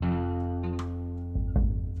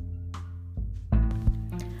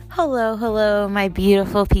Hello, my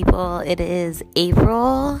beautiful people. It is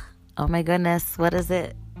April. Oh my goodness, what is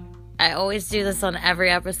it? I always do this on every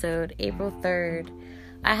episode. April 3rd.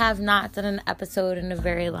 I have not done an episode in a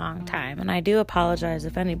very long time, and I do apologize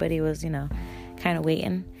if anybody was, kind of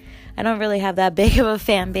waiting. I don't really have that big of a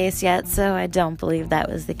fan base yet, so I don't believe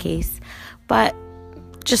that was the case. But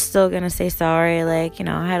just still gonna say sorry.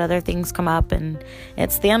 I had other things come up, and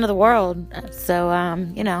it's the end of the world. So,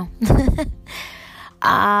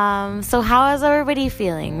 So how is everybody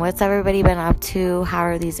feeling? What's everybody been up to? How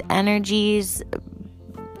are these energies?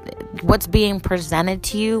 What's being presented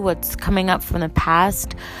to you? What's coming up from the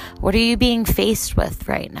past? What are you being faced with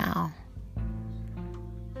right now?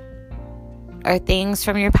 Are things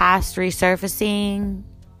from your past resurfacing?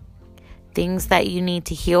 Things that you need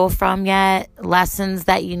to heal from yet? Lessons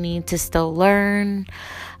that you need to still learn?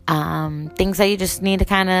 Things that you just need to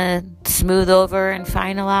kind of smooth over and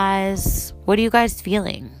finalize. What are you guys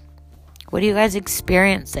feeling? What are you guys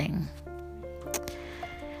experiencing?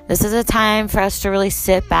 This is a time for us to really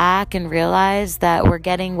sit back and realize that we're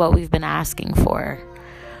getting what we've been asking for.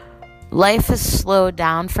 Life has slowed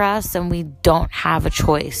down for us and we don't have a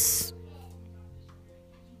choice.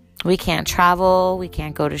 We can't travel, we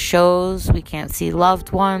can't go to shows, we can't see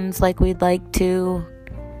loved ones like we'd like to.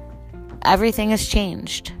 Everything has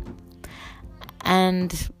changed.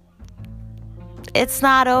 And it's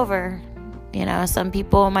not over. Some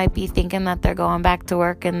people might be thinking that they're going back to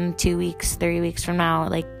work in 2 weeks, 3 weeks from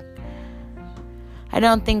now. I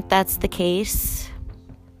don't think that's the case.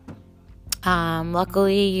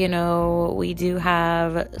 Luckily, we do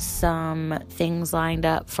have some things lined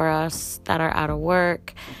up for us that are out of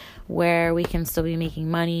work where we can still be making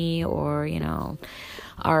money, or,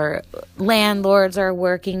 our landlords are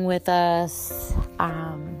working with us.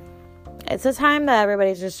 It's a time that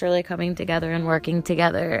everybody's just really coming together and working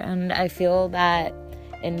together. And I feel that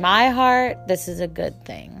in my heart, this is a good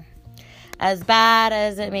thing. As bad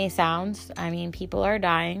as it may sound, people are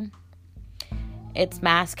dying. It's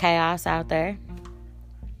mass chaos out there.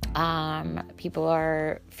 People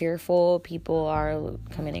are fearful. People are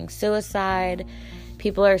committing suicide.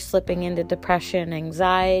 People are slipping into depression,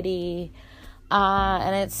 anxiety.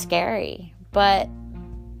 And it's scary. But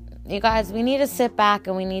you guys, we need to sit back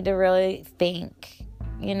and we need to really think.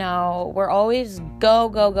 We're always go.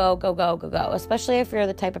 Especially if you're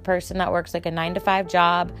the type of person that works like a 9-to-5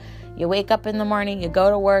 job. You wake up in the morning, you go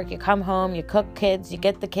to work, you come home, you cook kids, you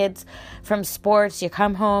get the kids from sports, you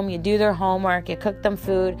come home, you do their homework, you cook them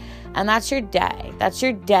food, and that's your day. That's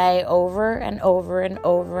your day over and over and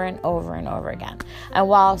over and over and over again. And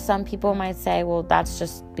while some people might say, well, that's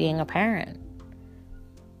just being a parent,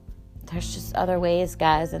 there's just other ways,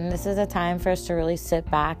 guys. And this is a time for us to really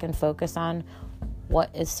sit back and focus on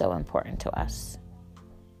what is so important to us.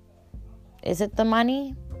 Is it the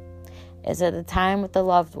money? Is it the time with the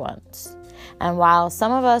loved ones? And while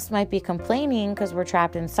some of us might be complaining because we're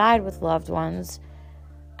trapped inside with loved ones,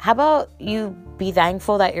 how about you be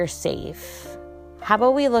thankful that you're safe? How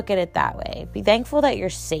about we look at it that way? Be thankful that you're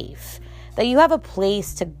safe, that you have a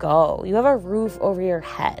place to go. You have a roof over your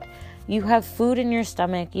head. You have food in your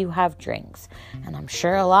stomach. You have drinks. And I'm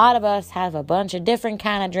sure a lot of us have a bunch of different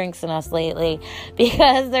kind of drinks in us lately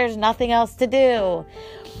because there's nothing else to do.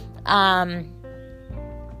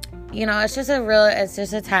 It's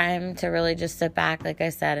just a time to really just sit back, like I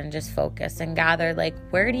said, and just focus and gather,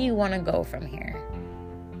 where do you want to go from here?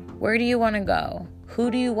 Where do you want to go?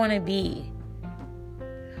 Who do you want to be?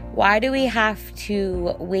 Why do we have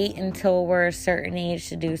to wait until we're a certain age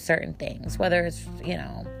to do certain things? Whether it's,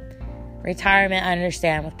 retirement, I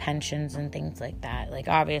understand with pensions and things like that.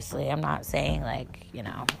 Obviously, I'm not saying,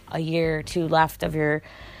 a year or two left of your...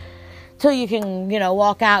 till you can,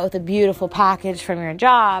 walk out with a beautiful package from your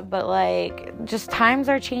job. But, just times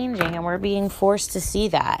are changing and we're being forced to see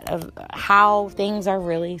that, of how things are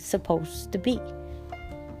really supposed to be.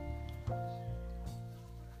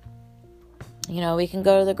 We can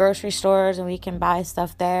go to the grocery stores and we can buy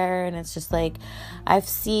stuff there. And it's just I've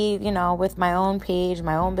seen, with my own page,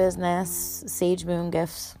 my own business, Sage Moon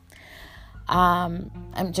Gifts, I'm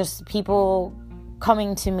just people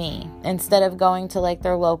coming to me instead of going to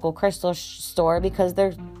their local crystal store because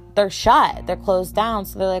they're shut, they're closed down.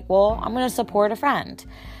 So they're well, I'm going to support a friend.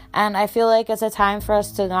 And I feel it's a time for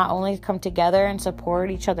us to not only come together and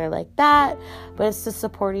support each other like that, but it's to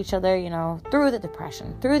support each other, through the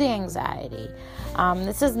depression, through the anxiety.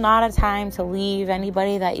 This is not a time to leave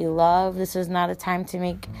anybody that you love. This is not a time to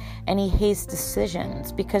make any haste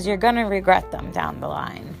decisions because you're going to regret them down the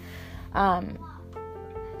line.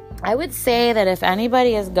 I would say that if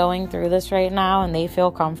anybody is going through this right now and they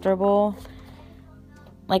feel comfortable,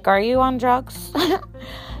 are you on drugs?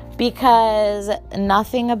 because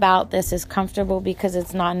nothing about this is comfortable, because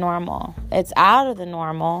it's not normal. It's out of the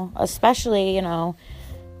normal, especially,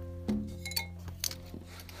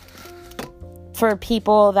 for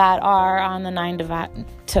people that are on the 9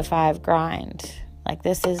 to 5 grind. Like,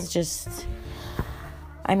 this is just,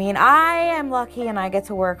 I am lucky and I get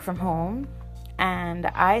to work from home, and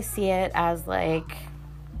I see it as like,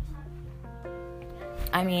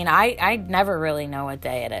 I never really know what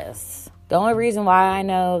day it is. The only reason why I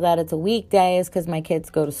know that it's a weekday is because my kids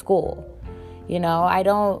go to school. I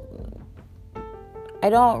don't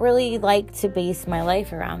really like to base my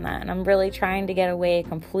life around that. And I'm really trying to get away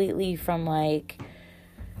completely from, like,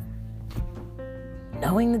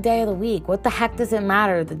 knowing the day of the week. What the heck does it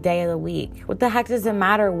matter, the day of the week? What the heck does it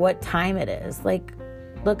matter what time it is? Like,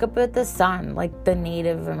 look up at the sun like the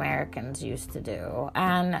Native Americans used to do.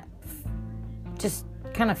 And just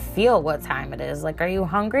kind of feel what time it is. Like, are you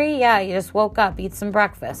hungry? Yeah, you just woke up, eat some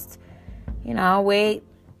breakfast. Wait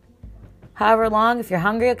however long. If you're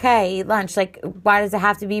hungry, okay, eat lunch. Like, why does it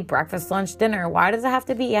have to be breakfast, lunch, dinner? Why does it have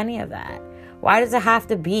to be any of that? Why does it have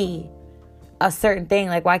to be a certain thing?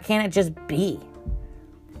 Like, why can't it just be?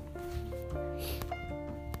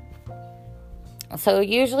 So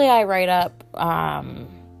usually I write up,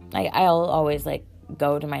 I'll always, like,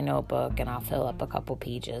 go to my notebook and I'll fill up a couple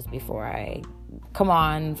pages before I come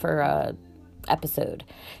on for a episode,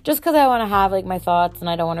 just because I want to have, like, my thoughts, and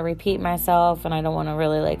I don't want to repeat myself, and I don't want to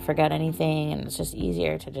really, like, forget anything, and it's just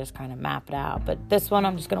easier to just kind of map it out. But this one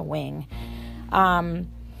I'm just gonna wing. And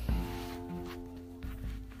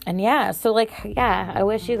yeah, so, like, yeah, I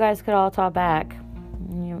wish you guys could all talk back.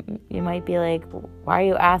 You might be like, why are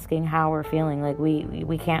you asking how we're feeling? Like,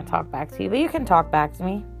 we can't talk back to you. But you can talk back to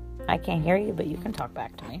me. I can't hear you, but you can talk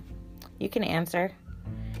back to me. You can answer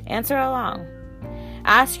along.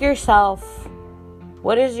 Ask yourself,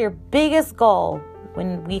 what is your biggest goal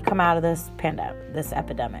when we come out of this pandemic, this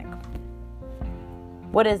epidemic?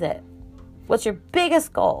 What is it? What's your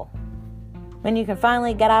biggest goal when you can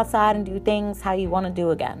finally get outside and do things how you want to do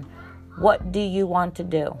again? What do you want to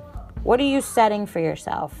do? What are you setting for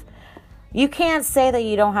yourself? You can't say that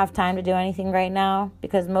you don't have time to do anything right now,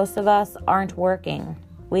 because most of us aren't working.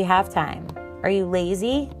 We have time. Are you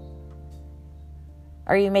lazy?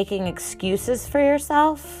 Are you making excuses for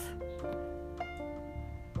yourself?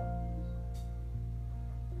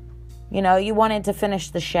 You wanted to finish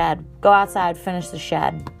the shed. Go outside, finish the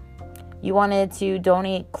shed. You wanted to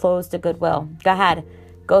donate clothes to Goodwill. Go ahead.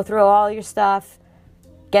 Go through all your stuff.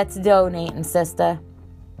 Get to donating, sister.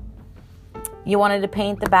 You wanted to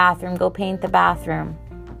paint the bathroom. Go paint the bathroom.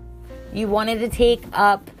 You wanted to take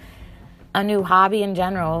up a new hobby in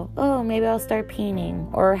general. Oh, maybe I'll start painting.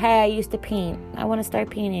 Or, hey, I used to paint. I want to start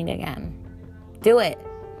painting again. Do it.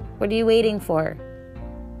 What are you waiting for?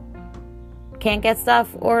 Can't get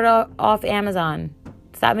stuff ordered off Amazon.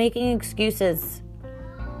 Stop making excuses.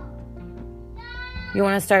 You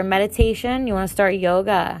want to start meditation? You want to start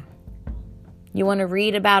yoga? You want to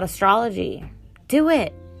read about astrology? Do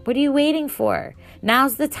it. What are you waiting for?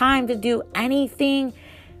 Now's the time to do anything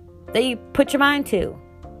that you put your mind to.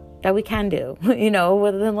 That we can do,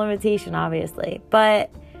 within limitation, obviously.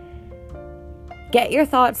 But get your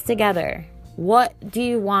thoughts together. What do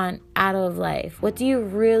you want out of life? What do you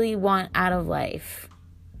really want out of life?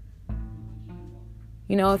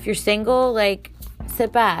 If you're single, like,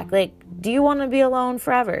 sit back. Like, do you want to be alone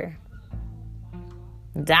forever?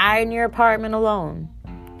 Die in your apartment alone?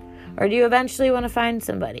 Or do you eventually want to find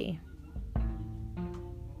somebody?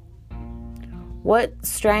 What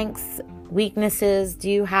strengths, weaknesses do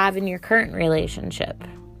you have in your current relationship?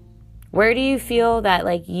 Where do you feel that,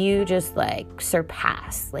 like, you just, like,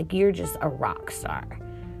 surpass? Like, you're just a rock star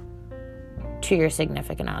to your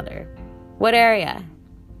significant other? What area?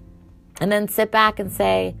 And then sit back and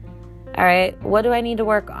say, all right, what do I need to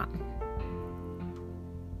work on?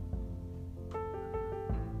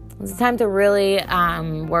 It's a time to really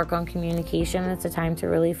work on communication. It's a time to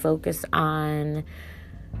really focus on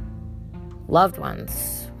loved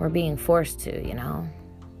ones. We're being forced to,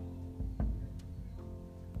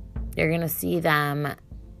 You're going to see them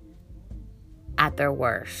at their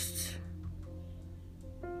worst.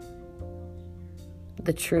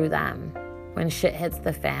 The true them. When shit hits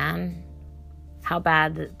the fan, how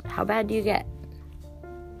bad do you get?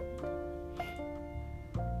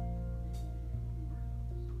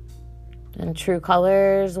 And true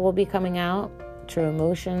colors will be coming out. True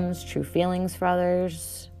emotions, true feelings for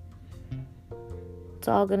others. It's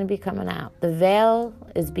all going to be coming out. The veil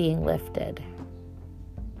is being lifted.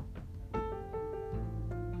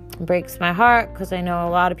 It breaks my heart because I know a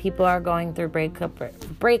lot of people are going through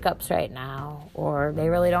breakups right now, or they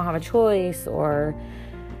really don't have a choice, or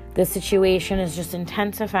the situation is just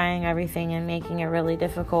intensifying everything and making it really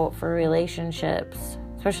difficult for relationships,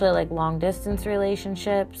 especially like long distance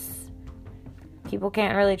relationships. People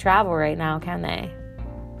can't really travel right now, can they?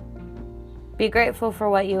 Be grateful for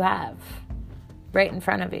what you have right in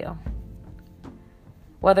front of you.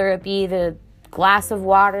 Whether it be the glass of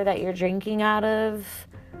water that you're drinking out of,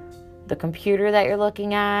 the computer that you're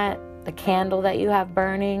looking at, the candle that you have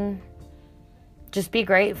burning. Just be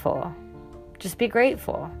grateful. Just be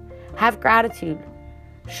grateful. Have gratitude.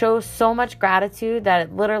 Show so much gratitude that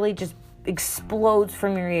it literally just explodes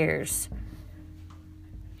from your ears.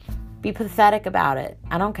 Be pathetic about it.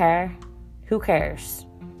 I don't care. Who cares?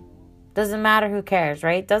 Doesn't matter who cares,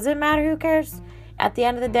 right? Doesn't matter who cares. At the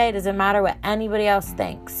end of the day, does it matter what anybody else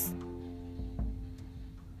thinks?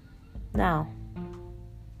 No,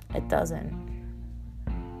 it doesn't.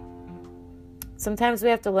 Sometimes we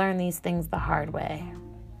have to learn these things the hard way.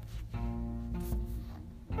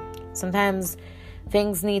 Sometimes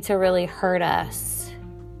things need to really hurt us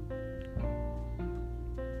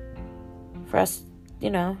for us,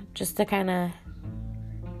 just to kind of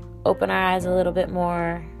open our eyes a little bit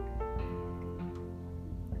more,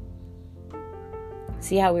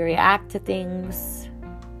 see how we react to things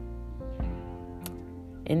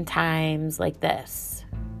in times like this.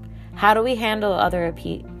 How do we handle other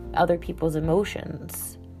people's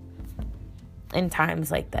emotions in times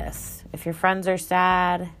like this? If your friends are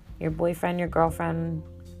sad, your boyfriend, your girlfriend,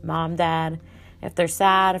 mom, dad, if they're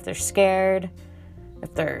sad, if they're scared,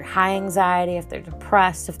 if they're high anxiety, if they're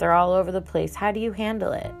depressed, if they're all over the place, how do you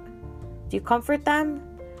handle it? Do you comfort them?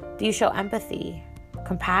 Do you show empathy,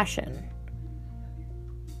 compassion?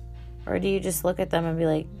 Or do you just look at them and be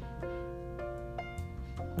like,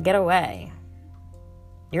 get away.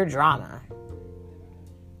 You're drama.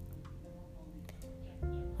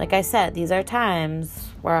 Like I said, these are times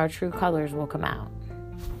where our true colors will come out.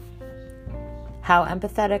 How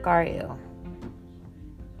empathetic are you?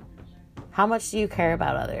 How much do you care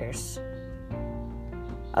about others?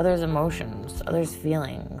 Others' emotions, others'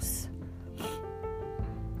 feelings.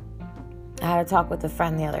 I had a talk with a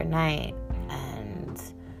friend the other night, and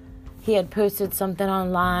he had posted something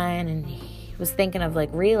online, and he was thinking of like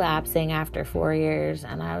relapsing after 4 years,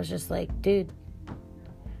 and I was just like, dude,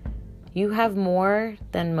 you have more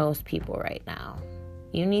than most people right now.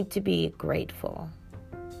 You need to be grateful.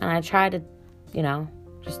 And I try to,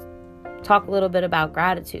 just talk a little bit about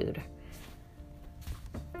gratitude.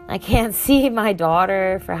 I can't see my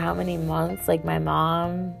daughter for how many months, like my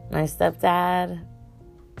mom, my stepdad,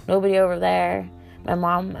 nobody over there. My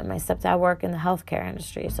mom and my stepdad work in the healthcare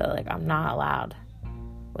industry, so like I'm not allowed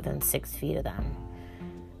within 6 feet of them.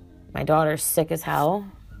 My daughter's sick as hell,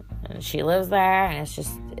 and she lives there, and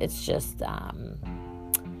it's just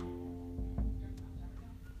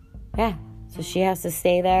yeah. So she has to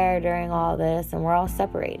stay there during all this, and we're all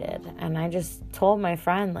separated. And I just told my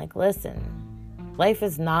friend, like, listen, life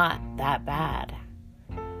is not that bad.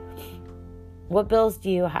 What bills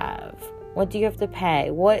do you have? What do you have to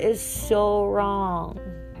pay? What is so wrong?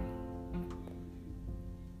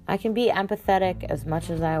 I can be empathetic as much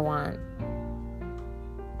as I want.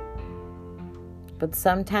 But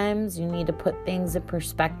sometimes you need to put things in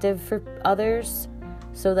perspective for others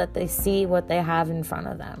so that they see what they have in front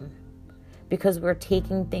of them. Because we're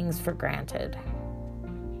taking things for granted.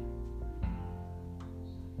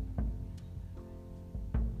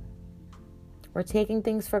 We're taking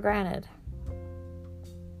things for granted.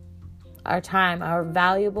 Our time, our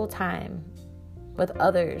valuable time with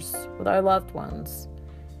others, with our loved ones,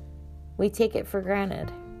 we take it for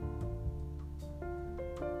granted.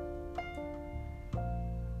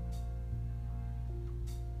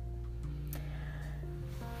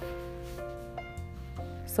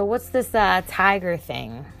 So what's this tiger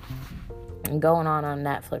thing going on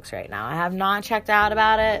Netflix right now? I have not checked out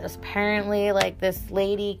about it. Apparently, like, this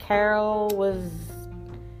lady, Carol, was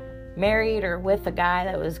married or with a guy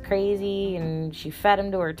that was crazy, and she fed him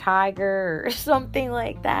to her tiger or something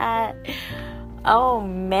like that. Oh,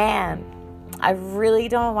 man. I really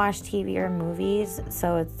don't watch TV or movies,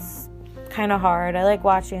 so it's kind of hard. I like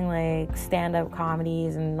watching, like, stand-up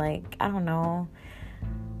comedies and, like, I don't know.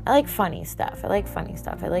 I like funny stuff. I like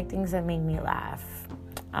things that make me laugh.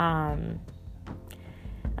 And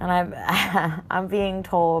I'm being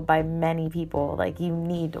told by many people, like, you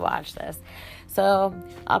need to watch this. So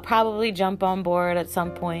I'll probably jump on board at some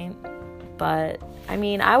point. But, I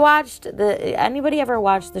mean, anybody ever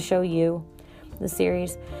watched the show You, the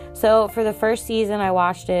series? So for the first season, I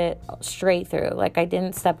watched it straight through. Like, I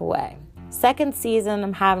didn't step away. Second season,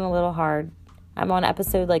 I'm having a little hard. I'm on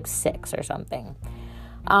episode, 6 or something.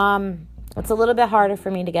 It's a little bit harder for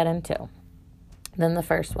me to get into. than the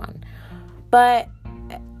first one. But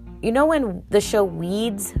you know when the show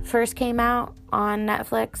Weeds first came out on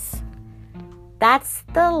Netflix? That's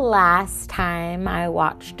the last time I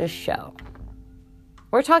watched a show.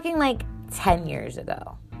 We're talking like 10 years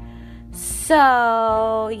ago.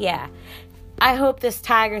 So, yeah. I hope this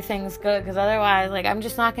tiger thing's good, because otherwise, like, I'm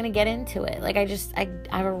just not going to get into it. Like, I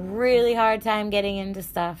have a really hard time getting into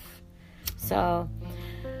stuff. So,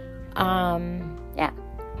 yeah.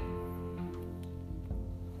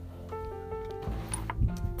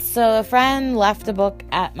 So, a friend left a book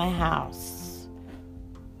at my house.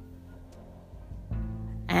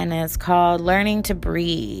 And it's called Learning to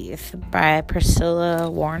Breathe by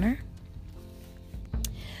Priscilla Warner.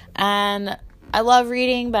 And I love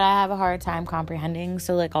reading, but I have a hard time comprehending.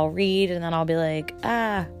 So, like, I'll read and then I'll be like,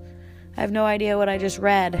 I have no idea what I just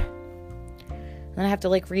read. And then I have to,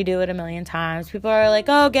 like, redo it a million times. People are like,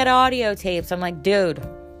 oh, get audio tapes. I'm like, dude,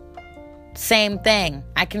 same thing.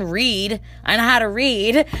 I can read. I know how to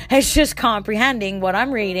read. It's just comprehending what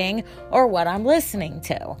I'm reading or what I'm listening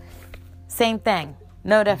to. Same thing.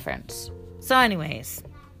 No difference. So anyways,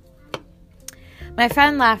 my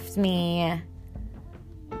friend left me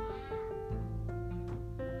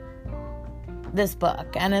this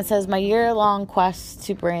book, and it says, my year-long quest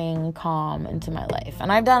to bring calm into my life. And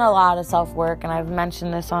I've done a lot of self-work, and I've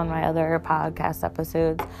mentioned this on my other podcast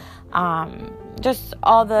episodes. Just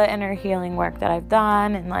all the inner healing work that I've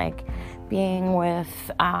done, and like being with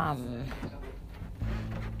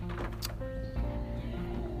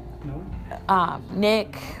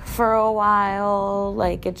Nick for a while.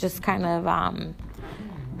 Like, it just kind of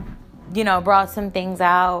brought some things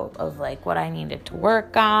out of like what I needed to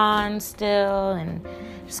work on still, and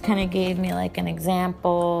just kind of gave me like an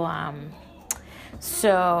example.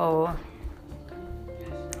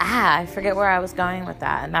 I forget where I was going with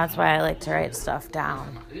that, and that's why I like to write stuff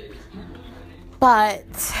down.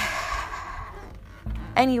 But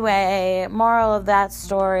anyway, moral of that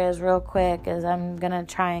story is real quick is I'm going to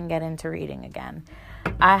try and get into reading again.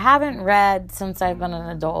 I haven't read since I've been an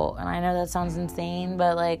adult, and I know that sounds insane,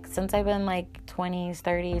 but like since I've been like 20s,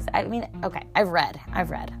 30s, I mean, okay, I've read.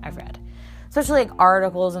 Especially like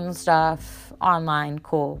articles and stuff online,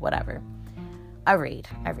 cool, whatever. I read.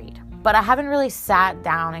 But I haven't really sat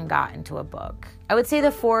down and got into a book. I would say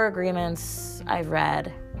The Four Agreements I've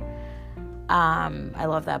read. I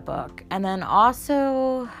love that book. And then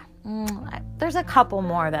also, there's a couple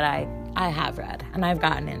more that I have read and I've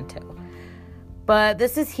gotten into. But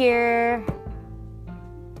this is here,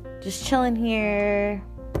 just chilling here.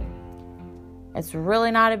 It's really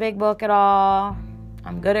not a big book at all.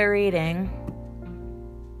 I'm good at reading.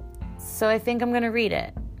 So I think I'm going to read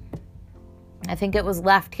it. I think it was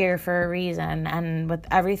left here for a reason. And with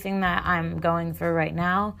everything that I'm going through right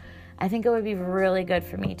now, I think it would be really good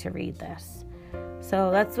for me to read this.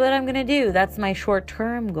 So that's what I'm going to do. That's my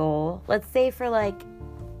short-term goal. Let's say for like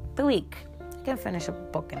the week. I can finish a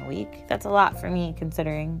book in a week. That's a lot for me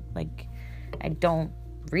considering like I don't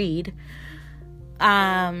read.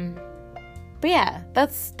 But yeah,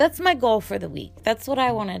 that's my goal for the week. That's what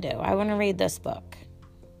I want to do. I want to read this book.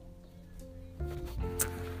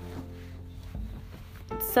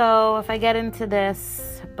 So if I get into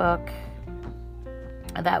this book,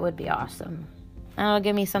 that would be awesome. And it'll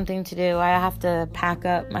give me something to do. I have to pack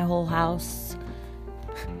up my whole house.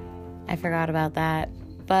 I forgot about that.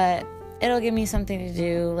 But it'll give me something to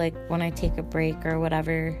do, like when I take a break or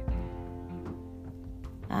whatever.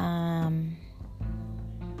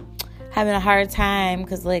 Having a hard time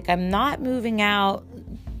because, like, I'm not moving out.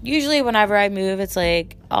 Usually whenever I move, it's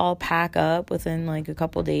like I'll pack up within like a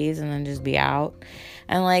couple days and then just be out.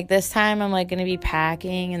 And like this time I'm like going to be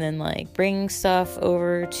packing and then like bringing stuff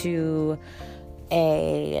over to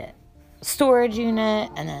a storage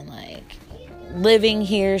unit and then like living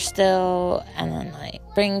here still and then like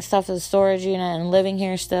bringing stuff to the storage unit and living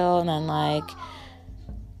here still and then like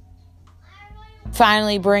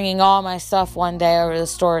finally bringing all my stuff one day over to the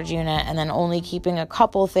storage unit and then only keeping a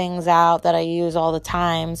couple things out that I use all the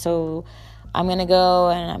time. So I'm going to go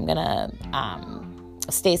and I'm going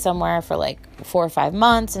to stay somewhere for like 4 or 5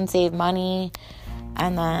 months and save money.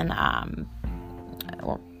 And then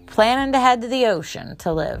we're planning to head to the ocean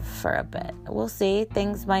to live for a bit. We'll see.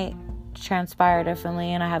 Things might transpire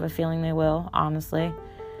differently, and I have a feeling they will, honestly,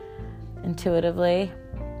 intuitively.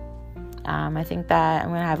 I think that I'm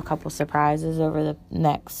going to have a couple surprises over the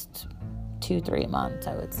next 2-3 months,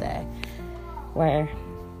 I would say, where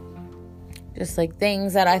just like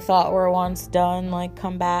things that I thought were once done, like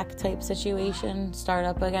come back type situation, start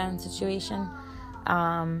up again situation,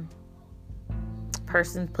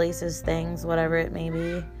 persons, places, things, whatever it may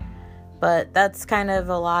be. But that's kind of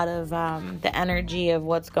a lot of the energy of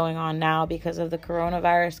what's going on now because of the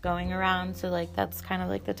coronavirus going around. So, like, that's kind of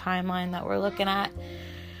like the timeline that we're looking at.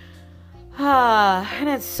 And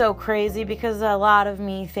it's so crazy because a lot of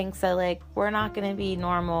me thinks that, like, we're not going to be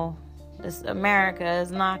normal. This America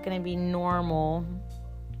is not going to be normal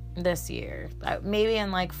this year. Maybe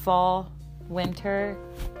in, like, fall, winter.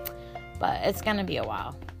 But it's going to be a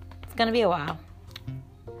while. It's going to be a while.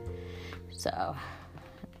 So,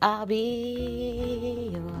 I'll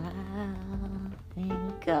be a while.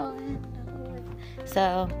 Ain't going nowhere.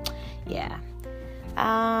 So, yeah.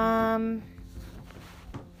 I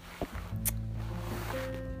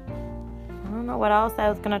don't know what else I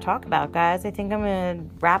was going to talk about, guys. I think I'm going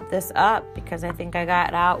to wrap this up because I think I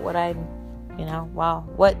got out what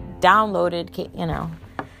what downloaded,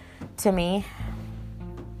 to me.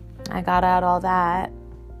 I got out all that.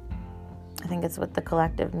 I think it's what the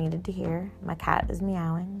collective needed to hear. My cat is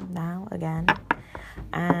meowing now again.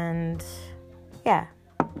 And yeah.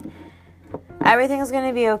 Everything's going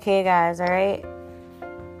to be okay, guys, all right?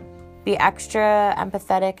 Be extra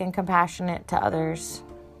empathetic and compassionate to others.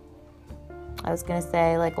 I was going to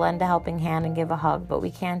say, like, lend a helping hand and give a hug, but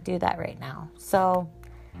we can't do that right now. So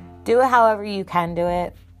do it however you can do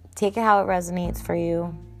it. Take it how it resonates for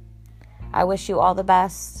you. I wish you all the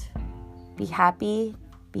best. Be happy,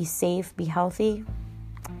 be safe, be healthy.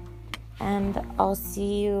 And I'll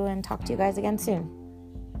see you and talk to you guys again soon.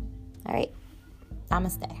 All right.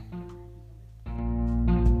 Namaste.